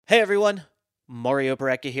Hey everyone, Mario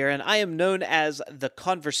Bareka here, and I am known as the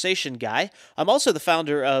Conversation Guy. I'm also the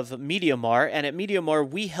founder of MediaMar, and at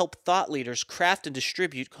MediaMar, we help thought leaders craft and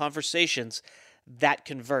distribute conversations that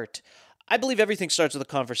convert. I believe everything starts with a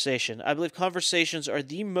conversation. I believe conversations are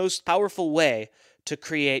the most powerful way to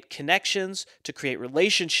create connections, to create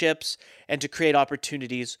relationships, and to create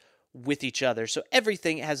opportunities with each other. So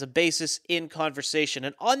everything has a basis in conversation.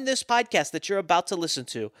 And on this podcast that you're about to listen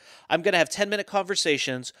to, I'm going to have 10-minute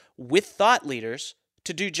conversations with thought leaders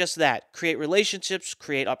to do just that, create relationships,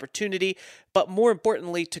 create opportunity, but more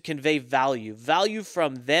importantly, to convey value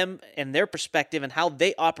from them and their perspective and how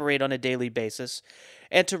they operate on a daily basis,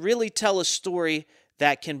 and to really tell a story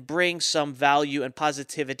that can bring some value and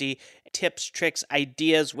positivity, tips, tricks,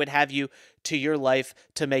 ideas, what have you, to your life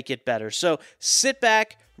to make it better. So sit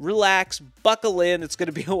back, relax, buckle in. It's going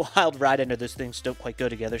to be a wild ride. I know those things don't quite go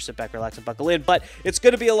together. Sit back, relax, and buckle in. But it's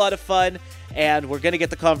going to be a lot of fun, and we're going to get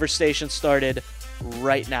the conversation started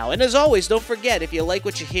right now. And as always, don't forget, if you like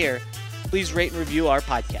what you hear, please rate and review our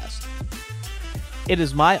podcast. It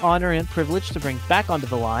is my honor and privilege to bring back onto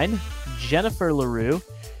the line Jennifer LaRue.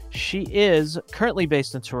 She is currently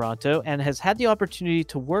based in Toronto and has had the opportunity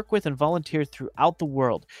to work with and volunteer throughout the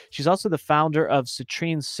world. She's also the founder of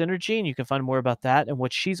Citrine Synergy, and you can find more about that and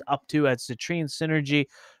what she's up to at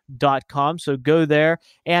citrinesynergy.com. So go there.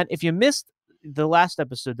 And if you missed the last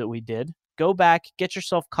episode that we did, go back, get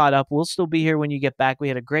yourself caught up. We'll still be here when you get back. We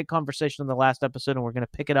had a great conversation in the last episode, and we're going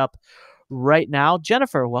to pick it up right now.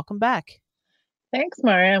 Jennifer, welcome back. Thanks,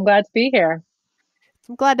 Mario. I'm glad to be here.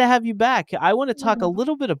 I'm glad to have you back. I want to talk a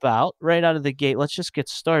little bit about, right out of the gate, let's just get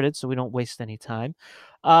started so we don't waste any time.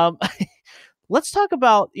 Let's talk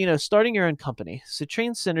about, starting your own company.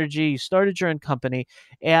 Citrine Synergy, you started your own company,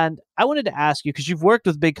 and I wanted to ask you, because you've worked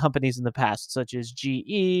with big companies in the past, such as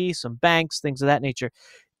GE, some banks, things of that nature.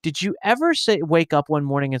 Did you ever wake up one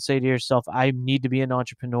morning and say to yourself, I need to be an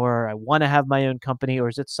entrepreneur, or I want to have my own company, or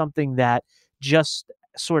is it something that just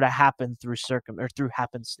sort of happened through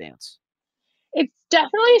happenstance? It's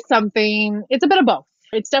definitely something, it's a bit of both.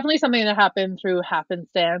 It's definitely something that happened through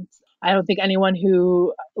happenstance. I don't think anyone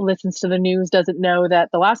who listens to the news doesn't know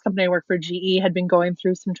that the last company I worked for, GE, had been going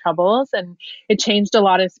through some troubles, and it changed a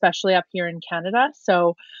lot, especially up here in Canada.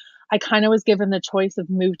 So I kind of was given the choice of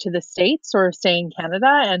move to the States or stay in Canada,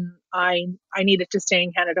 and I needed to stay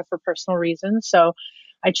in Canada for personal reasons. So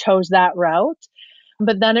I chose that route.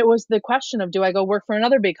 But then it was the question of, do I go work for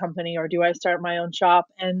another big company or do I start my own shop?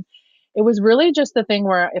 And it was really just the thing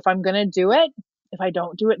where if I'm going to do it, if I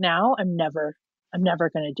don't do it now, I'm never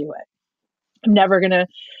going to do it. I'm never going to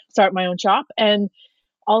start my own shop. And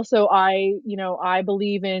also I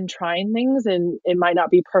believe in trying things, and it might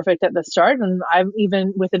not be perfect at the start. And I'm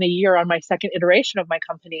even within a year on my second iteration of my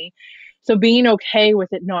company. So being okay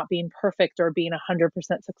with it not being perfect or being 100%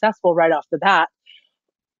 successful right off the bat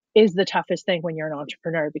is the toughest thing when you're an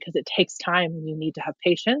entrepreneur, because it takes time and you need to have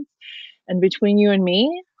patience. And between you and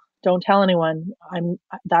me, don't tell anyone,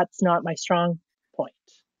 that's not my strong point,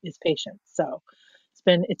 is patience. So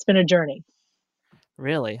it's been a journey.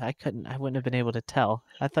 Really? I wouldn't have been able to tell.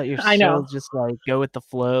 I thought you're I so know. just like go with the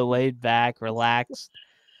flow, laid back, relaxed.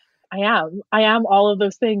 I am all of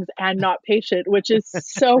those things and not patient, which is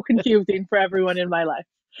so confusing for everyone in my life.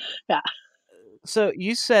 Yeah. So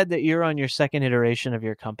you said that you're on your second iteration of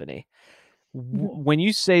your company. Mhm. When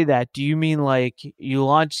you say that, do you mean like you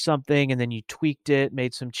launched something and then you tweaked it,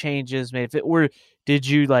 made some changes, or did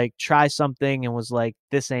you like try something and was like,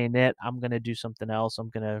 this ain't it, I'm going to do something else, I'm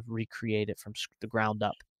going to recreate it from the ground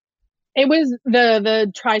up? It was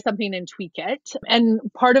the try something and tweak it. And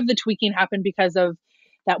part of the tweaking happened because of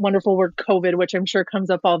that wonderful word COVID, which I'm sure comes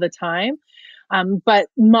up all the time. But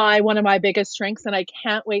one of my biggest strengths, and I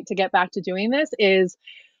can't wait to get back to doing this, is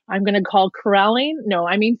I'm going to call corralling. No,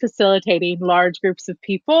 I mean facilitating large groups of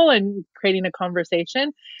people and creating a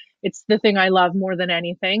conversation. It's the thing I love more than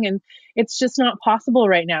anything. And it's just not possible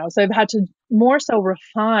right now. So I've had to more so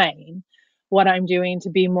refine what I'm doing to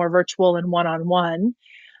be more virtual and one on one,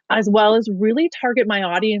 as well as really target my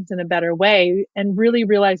audience in a better way and really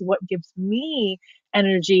realize what gives me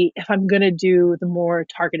energy if I'm going to do the more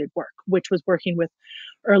targeted work, which was working with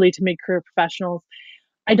early to mid career professionals.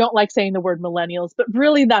 I don't like saying the word millennials, but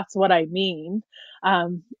really that's what I mean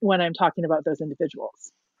when I'm talking about those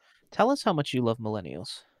individuals. Tell us how much you love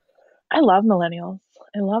millennials. I love millennials.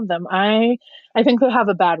 I love them. I think they have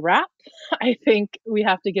a bad rap. I think we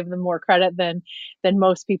have to give them more credit than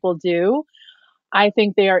most people do. I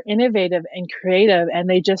think they are innovative and creative, and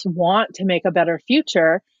they just want to make a better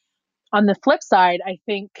future. On the flip side, I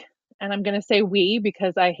think, and I'm going to say we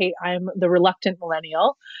because I'm the reluctant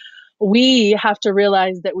millennial, we have to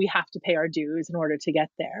realize that we have to pay our dues in order to get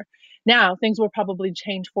there. Now, things will probably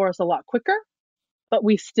change for us a lot quicker, but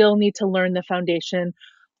we still need to learn the foundation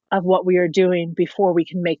of what we are doing before we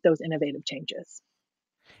can make those innovative changes.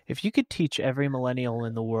 If you could teach every millennial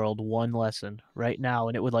in the world one lesson right now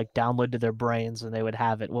and it would like download to their brains and they would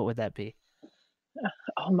have it, what would that be?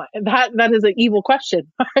 Oh my, that is an evil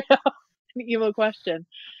question. An evil question.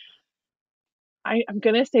 I'm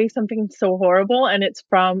gonna say something so horrible, and it's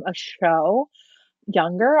from a show,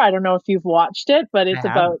 Younger. I don't know if you've watched it, but I it's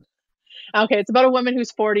about haven't. okay. It's about a woman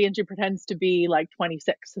who's 40 and she pretends to be like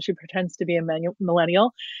 26, so she pretends to be a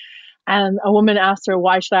millennial. And a woman asks her,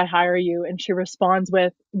 "Why should I hire you?" And she responds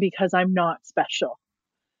with, "Because I'm not special."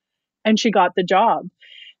 And she got the job.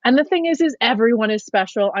 And the thing is everyone is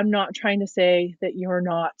special. I'm not trying to say that you're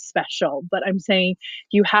not special, but I'm saying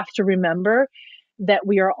you have to remember that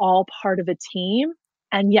we are all part of a team.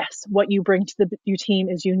 And yes, what you bring to the your team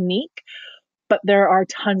is unique, but there are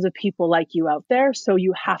tons of people like you out there. So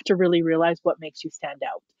you have to really realize what makes you stand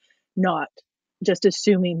out, not just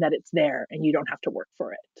assuming that it's there and you don't have to work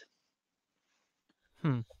for it.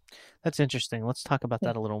 Hmm. That's interesting. Let's talk about Yeah.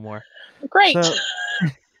 that a little more. Great. So,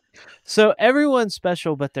 so everyone's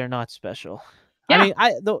special, but they're not special. I Yeah.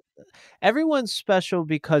 mean, everyone's special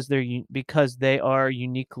because because they are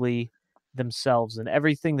uniquely themselves, and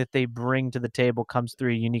everything that they bring to the table comes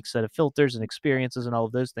through a unique set of filters and experiences and all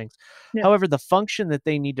of those things. Yeah. However, the function that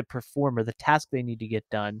they need to perform or the task they need to get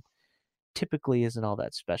done typically isn't all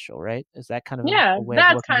that special, right? Is that kind of Yeah, a way of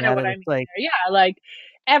that's looking kind of at what it? I It's mean like, there. Yeah, like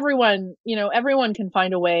everyone, everyone can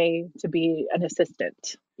find a way to be an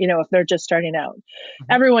assistant, if they're just starting out. mhm,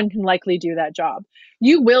 Everyone can likely do that job.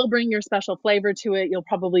 You will bring your special flavor to it. You'll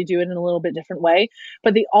probably do it in a little bit different way,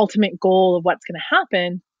 but the ultimate goal of what's going to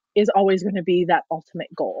happen is always going to be that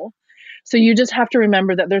ultimate goal. So you just have to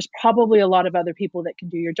remember that there's probably a lot of other people that can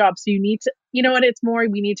do your job. So you need to, what it's more,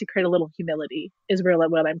 we need to create a little humility, is really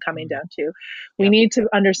what I'm coming mm, down to. We yep. need to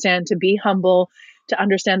understand to be humble, to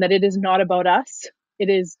understand that it is not about us. It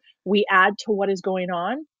is, we add to what is going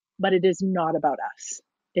on, but it is not about us.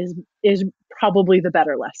 Is probably the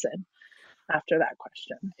better lesson after that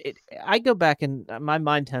question. I go back and my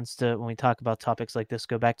mind tends to, when we talk about topics like this,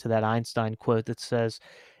 go back to that Einstein quote that says,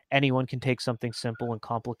 anyone can take something simple and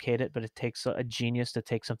complicate it, but it takes a genius to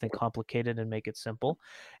take something complicated and make it simple.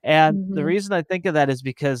 And the Mm-hmm. reason I think of that is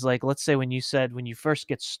because, like, let's say when you said when you first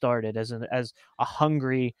get started as a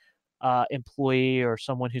hungry employee or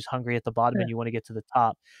someone who's hungry at the bottom Yeah, and you want to get to the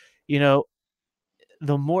top, you know,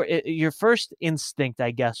 the more your first instinct, I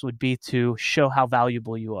guess, would be to show how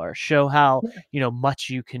valuable you are, show how, yeah, much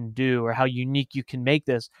you can do or how unique you can make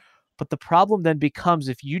this. But the problem then becomes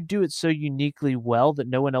if you do it so uniquely well that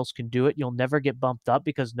no one else can do it, you'll never get bumped up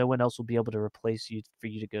because no one else will be able to replace you for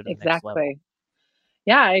you to go to the next level. exactly.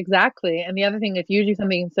 Yeah, exactly. And the other thing, if you do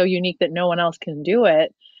something so unique that no one else can do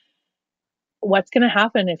it, what's going to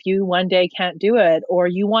happen if you one day can't do it or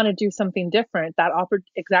you want to do something different?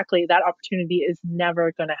 Exactly, that opportunity is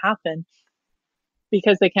never going to happen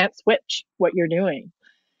because they can't switch what you're doing.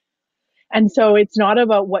 And so it's not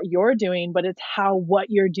about what you're doing, but it's how what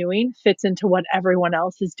you're doing fits into what everyone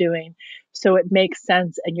else is doing. So it makes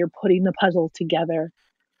sense and you're putting the puzzle together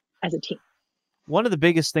as a team. One of the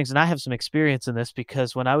biggest things, and I have some experience in this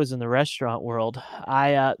because when I was in the restaurant world,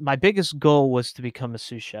 my biggest goal was to become a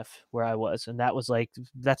sous chef where I was, and that was like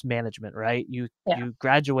that's management, right? Yeah. You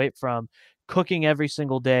graduate from cooking every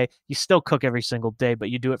single day. You still cook every single day, but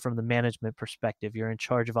you do it from the management perspective. You're in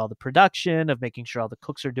charge of all the production, of making sure all the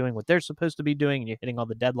cooks are doing what they're supposed to be doing, and you're hitting all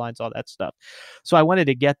the deadlines, all that stuff. So I wanted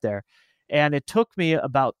to get there, and it took me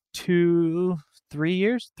about 3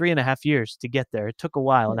 years, 3.5 years to get there. It took a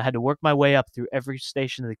while, and I had to work my way up through every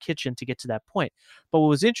station of the kitchen to get to that point. But what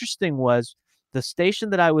was interesting was the station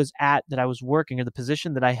that I was at, that I was working, or the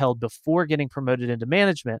position that I held before getting promoted into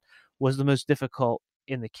management, was the most difficult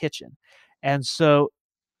in the kitchen. And so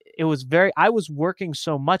I was working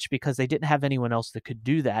so much because they didn't have anyone else that could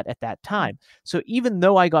do that at that time. So even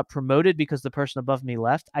though I got promoted because the person above me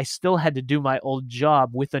left, I still had to do my old job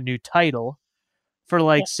with a new title for Yeah.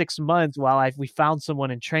 like 6 months while we found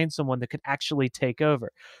someone and trained someone that could actually take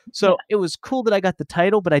over. Yeah. So it was cool that I got the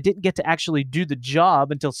title, but I didn't get to actually do the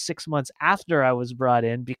job until 6 months after I was brought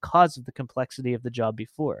in because of the complexity of the job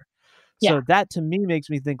before. Yeah. So that to me makes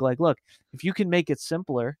me think like, look, if you can make it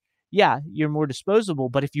simpler, yeah, you're more disposable,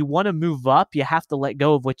 but if you want to move up, you have to let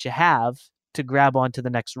go of what you have to grab onto the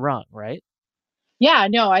next rung, right? Yeah.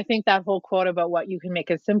 No, I think that whole quote about what you can make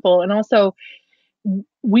it simple. And also,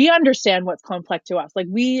 we understand what's complex to us. Like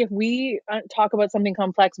if we talk about something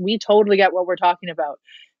complex, we totally get what we're talking about.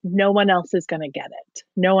 no one else is going to get it.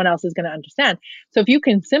 No one else is going to understand. So if you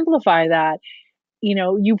can simplify that,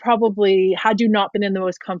 you probably, had you not been in the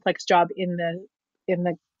most complex job in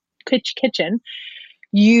the kitchen,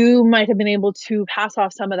 you might have been able to pass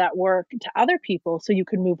off some of that work to other people so you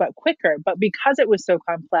could move up quicker. But because it was so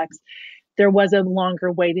complex, there was a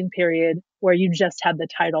longer waiting period where you just had the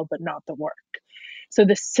title but not the work. So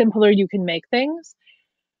the simpler you can make things,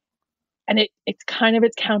 and it's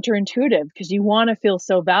counterintuitive because you want to feel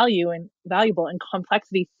so valuable, and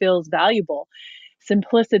complexity feels valuable.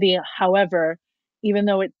 Simplicity, however, even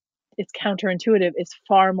though it's counterintuitive, is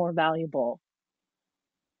far more valuable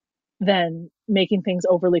than making things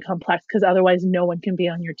overly complex, because otherwise no one can be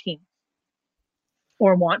on your team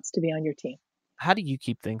or wants to be on your team. How do you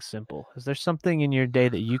keep things simple? Is there something in your day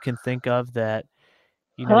that you can think of that,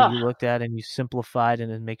 Ugh. you looked at and you simplified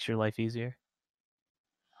and it makes your life easier?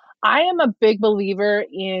 I am a big believer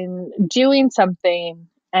in doing something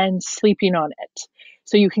and sleeping on it.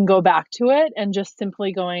 So you can go back to it and just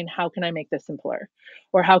simply going, how can I make this simpler?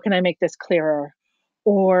 Or how can I make this clearer?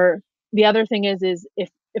 Or the other thing is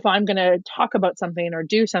if I'm going to talk about something or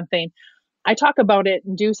do something, I talk about it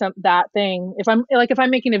and do that thing. If I'm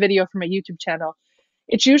making a video for my YouTube channel,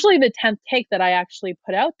 it's usually the 10th take that I actually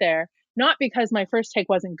put out there, not because my first take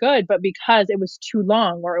wasn't good, but because it was too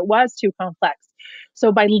long or it was too complex.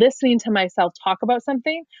 So by listening to myself talk about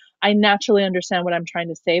something, I naturally understand what I'm trying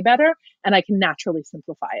to say better, and I can naturally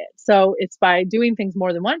simplify it. So it's by doing things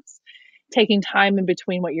more than once, taking time in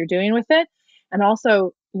between what you're doing with it, and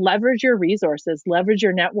also leverage your resources, leverage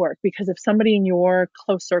your network, because if somebody in your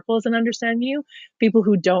close circle doesn't understand you, people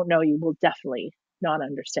who don't know you will definitely not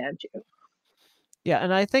understand you. Yeah,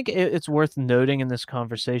 and I think it's worth noting in this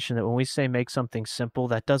conversation that when we say make something simple,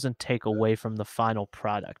 that doesn't take away from the final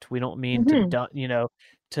product. We don't mean to, Mm-hmm.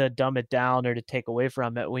 to dumb it down or to take away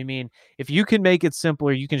from it. We mean if you can make it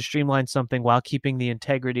simpler, you can streamline something while keeping the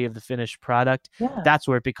integrity of the finished product. Yeah. That's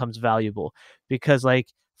where it becomes valuable. Because, like,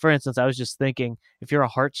 for instance, I was just thinking, if you're a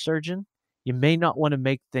heart surgeon, you may not want to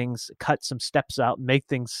make things, cut some steps out, and make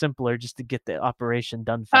things simpler just to get the operation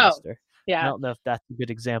done Oh, faster. I yeah. don't know if that's a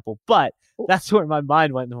good example, but that's where my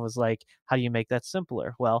mind went and was like, how do you make that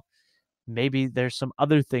simpler? Well, maybe there's some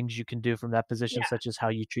other things you can do from that position, Yeah. such as how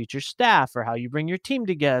you treat your staff or how you bring your team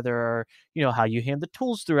together or, how you hand the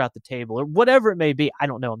tools throughout the table or whatever it may be. I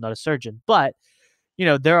don't know. I'm not a surgeon, but,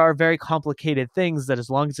 there are very complicated things that as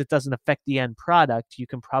long as it doesn't affect the end product, you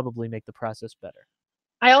can probably make the process better.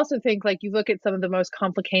 I also think, like, you look at some of the most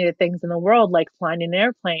complicated things in the world, like flying an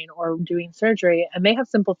airplane or doing surgery, and they have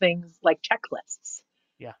simple things like checklists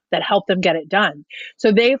Yeah. that help them get it done.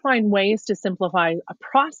 So they find ways to simplify a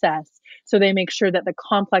process, so they make sure that the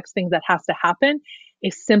complex thing that has to happen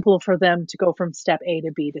is simple for them to go from step A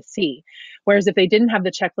to B to C. Whereas if they didn't have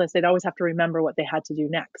the checklist, they'd always have to remember what they had to do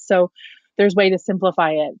next. So there's way to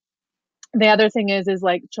simplify it. The other thing is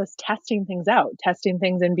like just testing things out, testing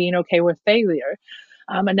things and being okay with failure.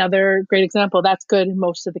 Another great example that's good in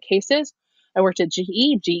most of the cases. I worked at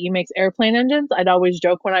GE. GE makes airplane engines. I'd always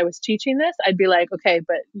joke when I was teaching this, I'd be like, okay,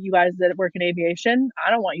 but you guys that work in aviation, I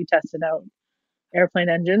don't want you testing out airplane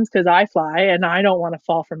engines because I fly and I don't want to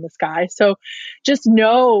fall from the sky. So just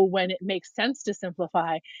know when it makes sense to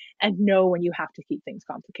simplify, and know when you have to keep things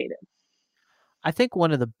complicated. I think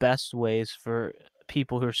one of the best ways for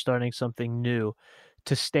people who are starting something new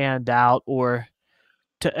to stand out or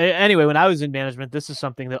anyway, when I was in management, this is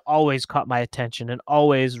something that always caught my attention and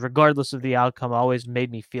always, regardless of the outcome, always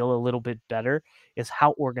made me feel a little bit better is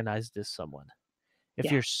how organized is someone. If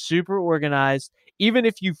you're Yes. super organized, even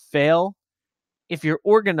if you fail, if you're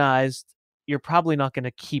organized, you're probably not going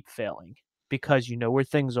to keep failing because you know where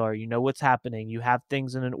things are, you know what's happening, you have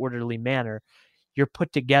things in an orderly manner, you're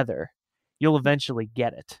put together, you'll eventually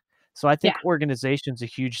get it. So I Yeah. think organization's a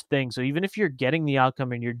huge thing. So even if you're getting the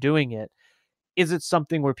outcome and you're doing it, is it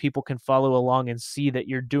something where people can follow along and see that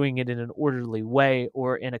you're doing it in an orderly way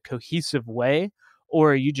or in a cohesive way?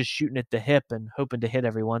 Or are you just shooting at the hip and hoping to hit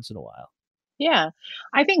every once in a while? Yeah.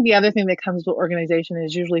 I think the other thing that comes with organization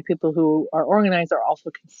is usually people who are organized are also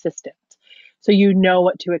consistent. So you know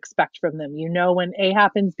what to expect from them. You know when A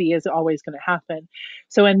happens, B is always going to happen.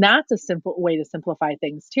 So, and that's a simple way to simplify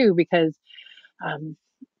things too, because, um,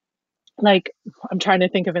 like, I'm trying to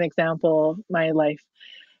think of an example, my life,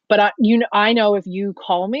 but I know if you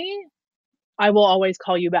call me, I will always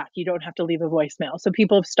call you back. You don't have to leave a voicemail. So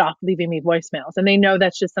people have stopped leaving me voicemails, and they know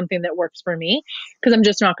that's just something that works for me because I'm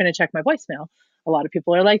just not going to check my voicemail. A lot of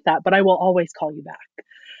people are like that, but I will always call you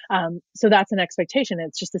back. So that's an expectation.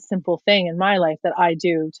 It's just a simple thing in my life that I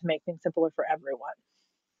do to make things simpler for everyone.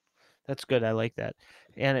 That's good. I like that.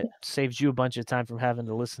 And it Yeah. saves you a bunch of time from having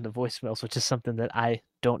to listen to voicemails, which is something that I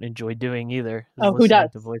don't enjoy doing either, is Oh, who listening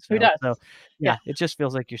does? to Who voicemails. does? So Yeah. yeah, it just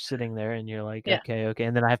feels like you're sitting there and you're like, Yeah. okay, okay.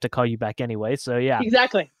 And then I have to call you back anyway. So yeah.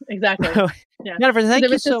 Exactly. Exactly. Yeah. Jennifer, Because thank if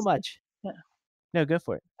you it's so just, much. yeah. No, go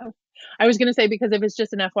for it. Oh, I was going to say, because if it's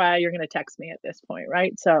just an FYI, you're going to text me at this point,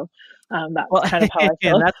 right? So that's Well, kind of how I and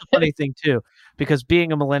feel. that's a funny thing too, because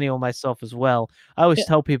being a millennial myself as well, I always Yeah.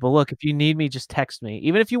 tell people, look, if you need me, just text me.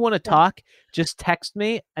 Even if you want to Yeah. talk, just text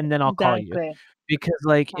me and then I'll call you. Exactly. Because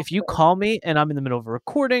like if you Exactly. call me and I'm in the middle of a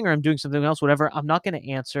recording or I'm doing something else, whatever, I'm not going to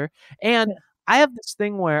answer. And Yeah. I have this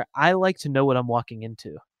thing where I like to know what I'm walking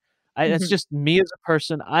into. That's Hmm. just me as a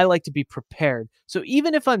person. I like to be prepared. So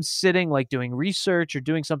even if I'm sitting like doing research or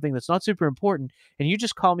doing something that's not super important and you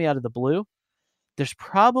just call me out of the blue, there's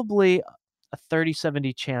probably a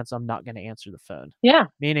 30-70 chance I'm not going to answer the phone. Yeah.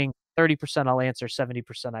 Meaning 30% I'll answer,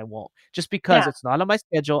 70% I won't. Just because Yeah. it's not on my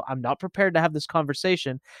schedule, I'm not prepared to have this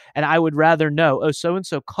conversation, and I would rather know, oh, so and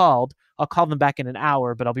so called. I'll call them back in an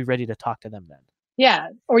hour, but I'll be ready to talk to them then. Yeah.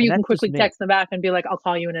 Or And you can that's just quickly me. text them back and be like, I'll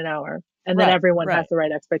call you in an hour. And then Right, everyone has right. the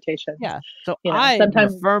right expectations. Yeah. So I am a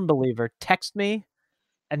Sometimes firm believer, text me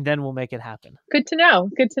and then we'll make it happen. good to know.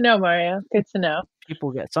 Good to know, Mario. Good to know.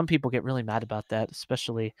 Some people get really mad about that,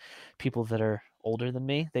 especially people that are older than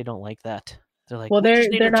me. They don't like that. They're like, Well, "We just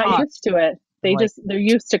need they're to not talk." used to it. I'm like, They're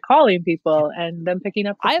used to calling people and them picking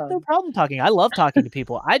up the I have no phone. problem talking. I love talking to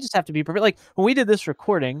people. I just have to be prepared. Like when we did this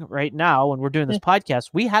recording right now, when we're doing this Yeah.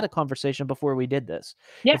 podcast, we had a conversation before we did this.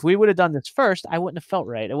 Yeah. If we would have done this first, I wouldn't have felt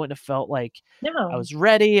right. I wouldn't have felt like I No. was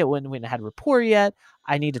ready. We wouldn't have had rapport yet.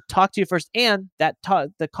 I need to talk to you first. And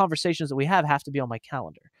the conversations that we have to be on my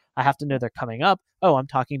calendar. I have to know they're coming up. Oh, I'm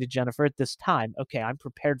talking to Jennifer at this time. Okay, I'm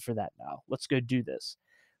prepared for that now. Let's go do this.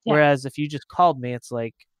 Yeah. Whereas if you just called me, it's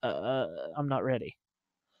like, I'm not ready.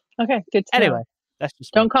 Okay. Good to Anyway, know. that's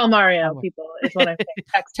just Don't me. call Mario, I'm people, is what I'm saying.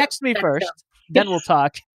 Text him. Text me Text him. first, then we'll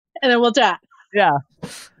talk. And then we'll chat. Yeah.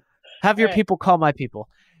 Have All your right. people call my people.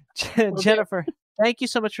 We'll do. Jennifer, thank you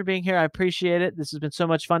so much for being here. I appreciate it. This has been so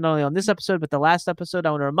much fun, not only on this episode, but the last episode.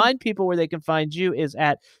 I want to remind people where they can find you is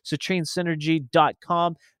at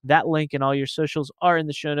citrinesynergy.com. That link and all your socials are in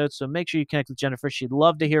the show notes. So make sure you connect with Jennifer. She'd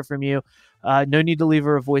love to hear from you. No need to leave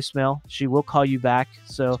her a voicemail. She will call you back.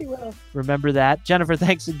 So She will. remember that. Jennifer,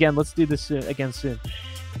 thanks again. Let's do this again soon.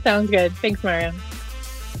 Sounds good. Thanks, Mario.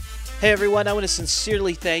 Hey everyone, I want to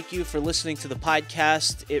sincerely thank you for listening to the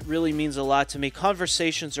podcast. It really means a lot to me.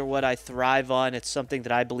 Conversations are what I thrive on. It's something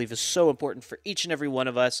that I believe is so important for each and every one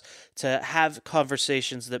of us to have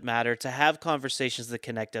conversations that matter, to have conversations that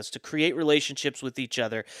connect us, to create relationships with each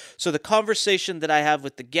other. So the conversation that I have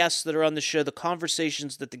with the guests that are on the show, the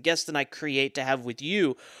conversations that the guests and I create to have with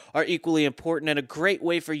you are equally important, and a great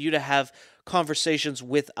way for you to have conversations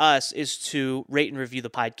with us is to rate and review the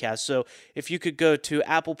podcast. So if you could go to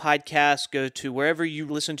Apple Podcasts, go to wherever you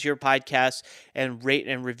listen to your podcasts and rate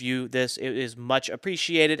and review this, it is much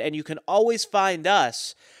appreciated. And you can always find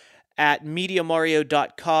us at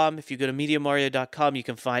MediaMario.com. If you go to MediaMario.com, you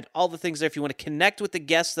can find all the things there. If you want to connect with the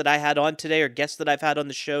guests that I had on today or guests that I've had on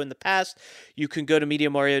the show in the past, you can go to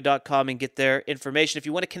MediaMario.com and get their information. If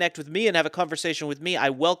you want to connect with me and have a conversation with me, I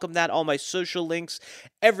welcome that. All my social links,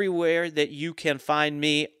 everywhere that you can find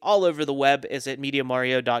me, all over the web, is at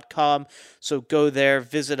MediaMario.com. So go there,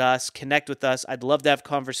 visit us, connect with us. I'd love to have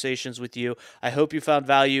conversations with you. I hope you found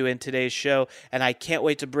value in today's show, and I can't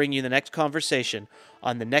wait to bring you the next conversation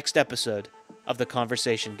on the next episode of The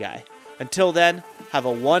Conversation Guy. Until then, have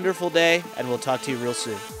a wonderful day, and we'll talk to you real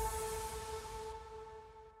soon.